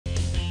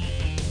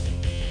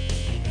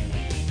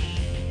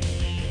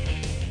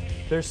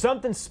There's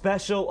something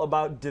special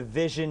about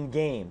division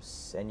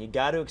games, and you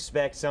got to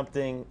expect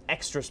something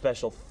extra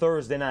special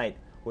Thursday night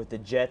with the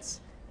Jets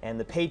and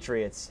the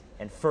Patriots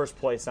and first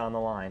place on the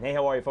line. Hey,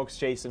 how are you, folks?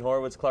 Jason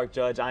Horowitz, Clark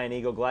Judge, Ian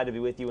Eagle. Glad to be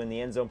with you in the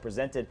Endzone,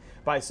 presented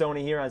by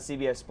Sony here on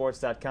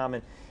CBSSports.com.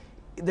 And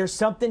there's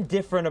something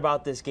different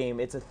about this game.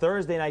 It's a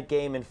Thursday night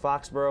game in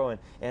Foxborough,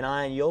 and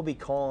Ian, you'll be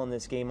calling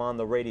this game on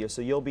the radio,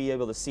 so you'll be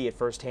able to see it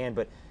firsthand.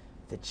 But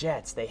the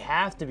Jets, they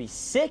have to be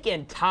sick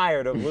and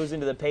tired of losing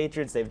to the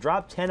Patriots. They've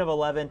dropped 10 of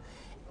 11,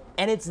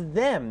 and it's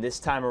them this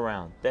time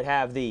around that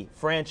have the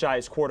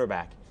franchise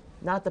quarterback,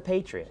 not the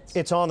Patriots.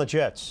 It's on the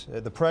Jets.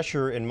 The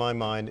pressure, in my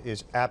mind,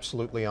 is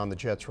absolutely on the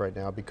Jets right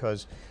now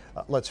because,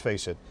 let's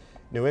face it,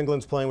 New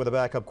England's playing with a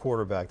backup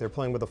quarterback. They're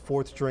playing with a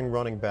fourth-string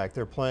running back.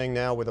 They're playing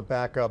now with a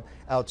backup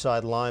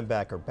outside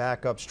linebacker,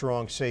 backup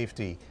strong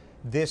safety.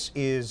 This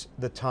is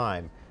the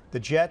time. The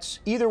Jets,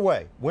 either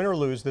way, win or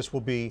lose, this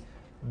will be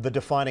the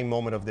defining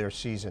moment of their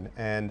season.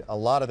 And a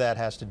lot of that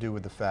has to do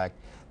with the fact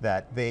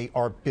that they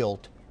are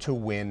built to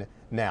win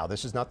now.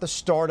 This is not the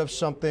start of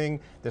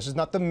something. This is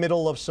not the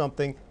middle of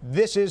something.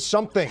 This is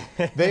something.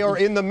 They are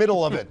in the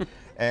middle of it.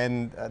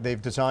 And they've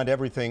designed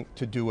everything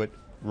to do it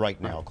right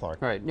now,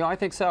 Clark. Right. No, I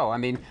think so. I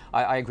mean,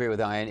 I agree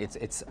with Ian.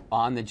 It's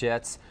on the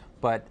Jets,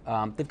 but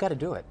they've got to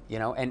do it, you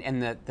know.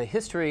 And the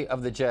history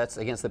of the Jets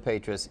against the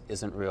Patriots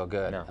isn't real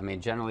good. No. I mean,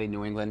 generally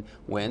New England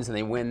wins, and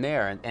they win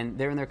there, and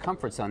they're in their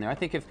comfort zone there. I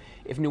think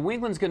if New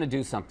England's going to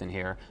do something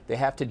here, they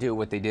have to do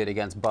what they did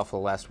against Buffalo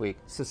last week: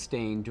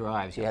 sustain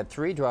drives. You had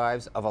 3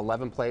 drives of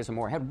 11 plays or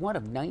more. Had 1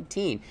 of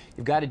 19.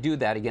 You've got to do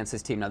that against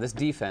this team. Now, this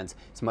defense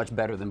is much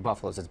better than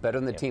Buffalo's. It's better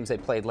than the teams they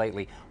played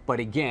lately. But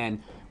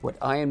again, what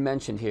Ian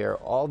mentioned here,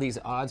 all these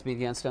odds being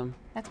against him,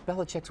 that's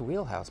Belichick's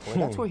wheelhouse, boy.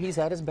 That's where he's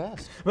at his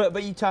best.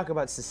 But you talk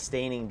about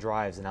sustaining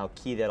drives and how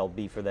key that'll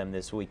be for them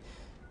this week.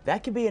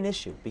 That could be an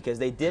issue because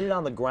they did it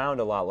on the ground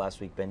a lot last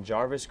week. Ben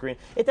Jarvis, Green.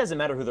 It doesn't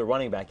matter who the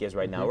running back is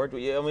right now. We're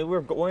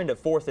into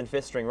 4th and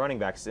 5th string running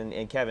backs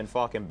in Kevin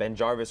Falk and Ben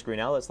Jarvis, Green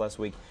Ellis last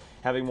week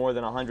having more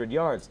than 100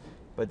 yards.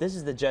 But this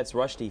is the Jets'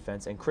 rush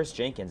defense, and Chris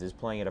Jenkins is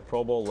playing at a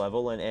Pro Bowl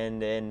level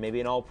and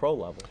maybe an All-Pro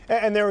level.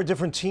 And they're a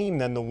different team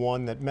than the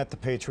one that met the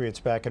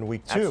Patriots back in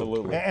Week 2.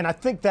 Absolutely. And I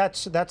think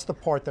that's the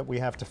part that we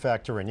have to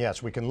factor in.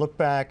 Yes, we can look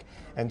back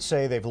and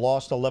say they've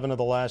lost 11 of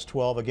the last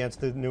 12 against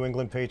the New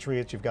England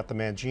Patriots. You've got the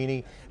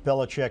Mangini,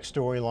 Belichick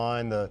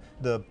storyline,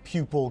 the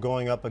pupil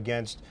going up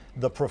against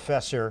the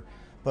professor.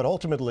 But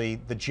ultimately,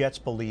 the Jets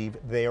believe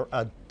they are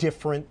a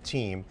different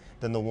team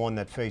than the one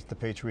that faced the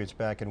Patriots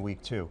back in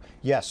Week 2.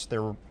 Yes,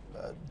 their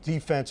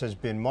defense has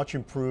been much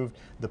improved.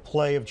 The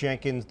play of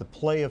Jenkins, the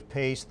play of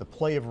Pace, the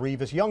play of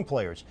Revis, young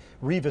players,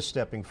 Revis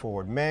stepping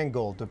forward,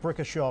 Mangold,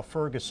 DeBrickashaw,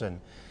 Ferguson.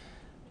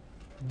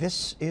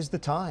 This is the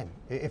time.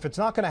 If it's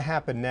not going to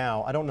happen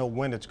now, I don't know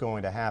when it's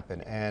going to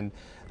happen. And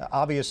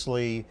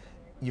obviously,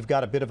 you've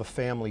got a bit of a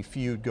family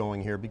feud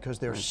going here because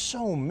there's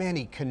so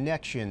many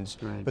connections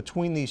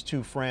between these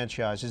two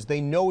franchises.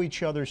 They know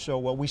each other so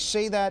well. We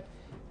say that.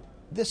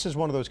 This is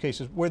one of those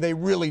cases where they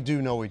really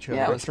do know each other.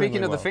 Yeah, speaking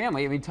of well. the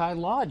family, I mean, Ty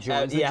Law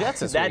joins the Jets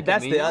this week.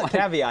 That's the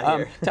caveat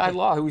here. Ty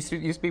Law, who used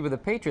to be with the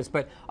Patriots.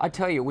 But I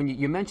tell you, when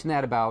you mentioned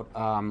that about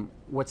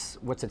what's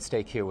at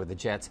stake here with the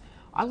Jets,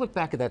 I look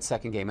back at that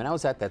second game, and I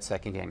was at that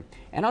second game,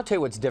 and I'll tell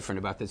you what's different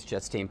about this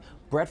Jets team.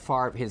 Brett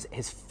Favre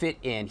has fit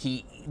in.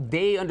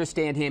 They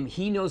understand him.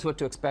 He knows what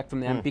to expect from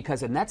them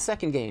because in that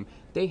second game,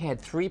 they had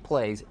 3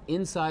 plays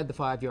inside the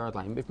 5-yard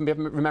line.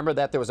 Remember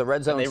that there was a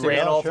red zone. And they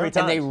ran all 3 times.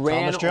 And they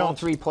ran all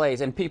 3 plays.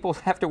 And people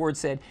afterwards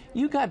said,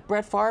 "You got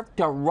Brett Favre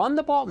to run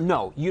the ball?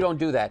 No, you don't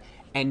do that."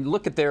 And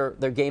look at their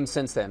game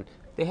since then.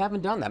 They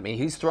haven't done that. I mean,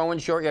 he's throwing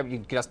short.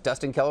 You have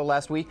Dustin Keller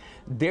last week.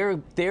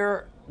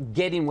 They're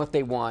getting what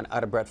they want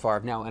out of Brett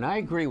Favre now. And I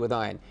agree with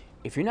Ian.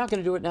 If you're not going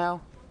to do it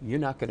now, you're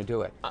not going to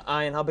do it.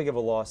 Ian, how big of a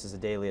loss is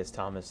Adalius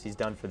Thomas? He's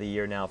done for the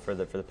year now for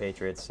the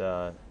Patriots.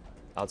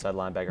 Outside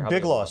linebacker.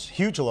 Big loss,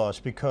 huge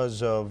loss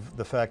because of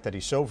the fact that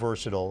he's so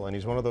versatile, and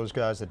he's one of those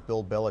guys that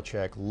Bill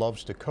Belichick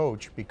loves to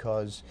coach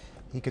because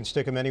he can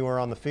stick him anywhere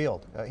on the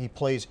field. He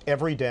plays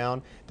every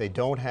down. They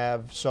don't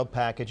have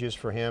sub-packages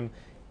for him.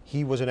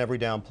 He was an every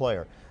down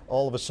player.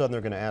 All of a sudden,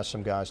 they're going to ask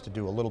some guys to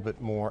do a little bit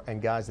more,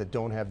 and guys that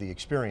don't have the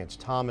experience.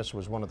 Thomas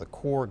was one of the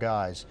core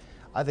guys.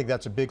 I think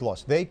that's a big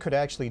loss. They could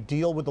actually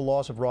deal with the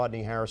loss of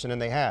Rodney Harrison,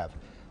 and they have.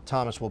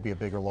 Thomas will be a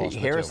bigger loss.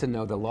 Harrison,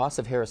 though, the loss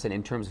of Harrison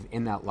in terms of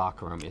in that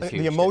locker room is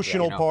huge. The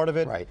emotional part of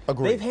it, right.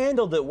 Agreed. They've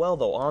handled it well,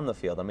 though, on the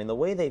field. I mean, the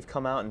way they've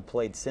come out and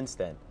played since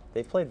then,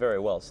 they've played very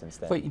well since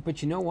then.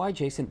 But you know why,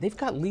 Jason? They've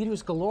got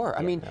leaders galore.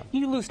 I mean,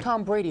 you lose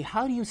Tom Brady,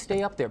 how do you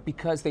stay up there?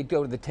 Because they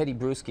go to the Teddy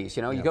Bruschi's,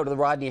 you know, you go to the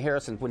Rodney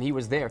Harrison when he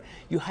was there.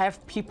 You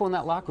have people in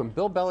that locker room.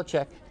 Bill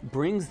Belichick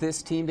brings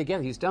this team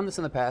together. He's done this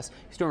in the past.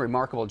 He's doing a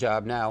remarkable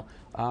job now.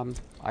 I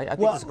think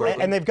Well, it's great.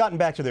 and they've gotten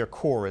back to their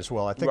core as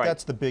well. I think Right.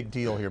 that's the big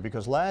deal here,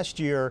 because last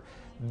year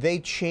they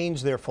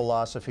changed their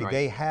philosophy. Right.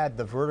 They had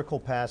the vertical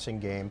passing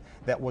game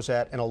that was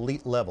at an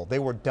elite level. They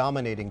were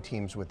dominating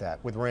teams with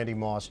that, with Randy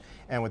Moss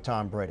and with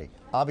Tom Brady.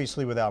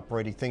 Obviously, without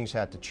Brady, things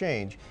had to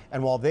change.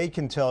 And while they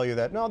can tell you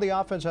that, no, the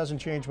offense hasn't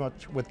changed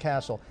much with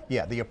Castle,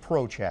 yeah, the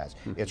approach has.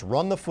 It's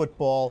run the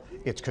football,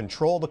 it's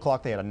control the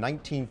clock. They had a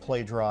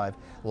 19-play drive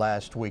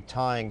last week,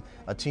 tying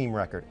a team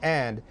record.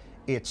 And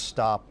it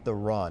stopped the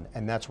run,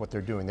 and that's what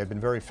they're doing. They've been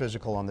very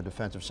physical on the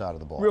defensive side of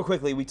the ball. Real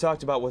quickly, we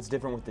talked about what's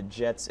different with the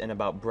Jets and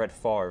about Brett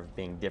Favre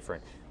being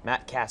different.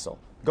 Matt Castle,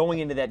 going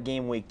into that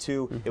game week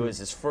 2, it was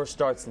his first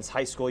start since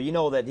high school. You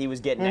know that he was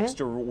getting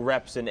extra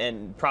reps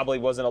and probably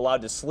wasn't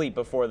allowed to sleep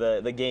before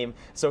the game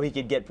so he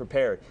could get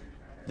prepared.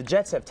 The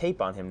Jets have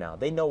tape on him now.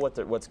 They know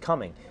what's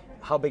coming.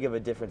 How big of a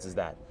difference is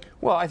that?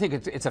 Well, I think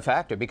it's a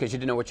factor because you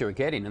didn't know what you were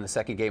getting in the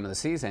second game of the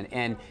season.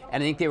 And I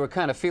think they were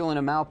kind of feeling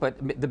him out, but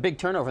the big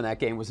turnover in that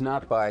game was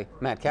not by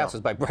Matt Castle, it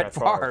was by Brett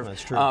Favre.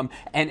 That's true.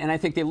 And I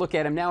think they look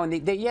at him now and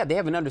they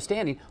have an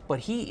understanding, but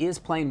he is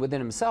playing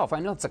within himself. I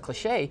know it's a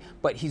cliche,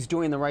 but he's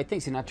doing the right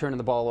things. He's not turning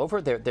the ball over.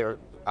 They're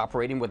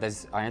operating with,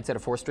 as Ian said, a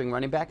 4-string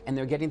running back, and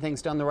they're getting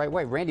things done the right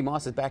way. Randy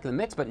Moss is back in the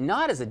mix, but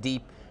not as a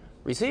deep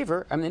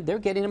receiver. I mean, they're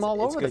getting him all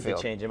over the field. It's good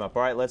to change him up.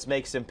 All right, let's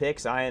make some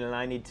picks. Ian and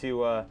I need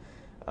to...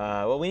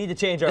 well, we need to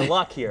change our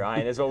luck here,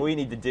 Ian, is what we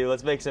need to do.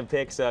 Let's make some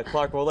picks.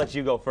 Clark, we'll let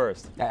you go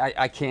first.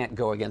 I can't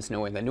go against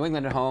New England. New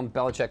England at home,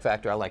 Belichick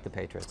factor, I like the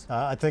Patriots.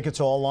 I think it's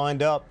all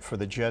lined up for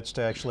the Jets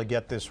to actually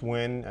get this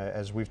win.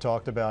 As we've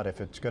talked about, if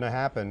it's going to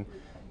happen,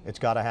 it's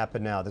got to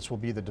happen now. This will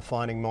be the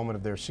defining moment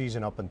of their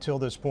season up until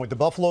this point. The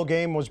Buffalo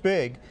game was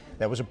big.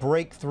 That was a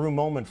breakthrough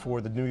moment for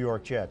the New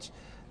York Jets.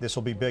 This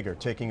will be bigger,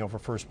 taking over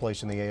first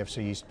place in the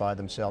AFC East by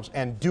themselves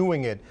and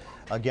doing it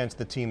against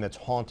the team that's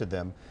haunted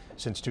them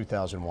since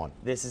 2001.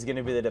 This is going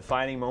to be the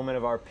defining moment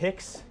of our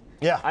picks.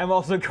 Yeah. I'm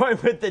also going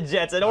with the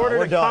Jets in order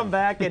to come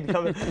back and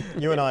come.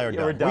 You and I are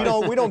We're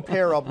done. We don't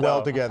pair up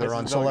well together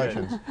on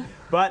selections.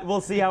 But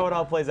we'll see how it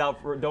all plays out.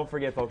 Don't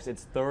forget, folks,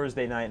 it's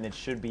Thursday night, and it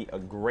should be a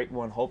great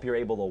one. Hope you're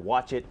able to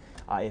watch it.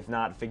 If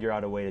not, figure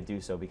out a way to do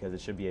so because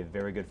it should be a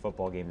very good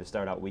football game to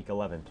start out Week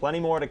 11. Plenty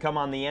more to come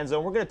on the End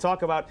Zone. We're going to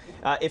talk about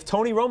if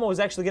Tony Romo is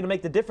actually going to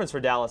make the difference for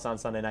Dallas on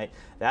Sunday night.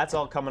 That's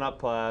all coming up,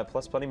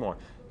 plus plenty more.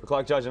 For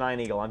Clark Judge and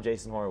Ian Eagle, I'm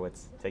Jason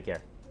Horowitz. Take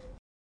care.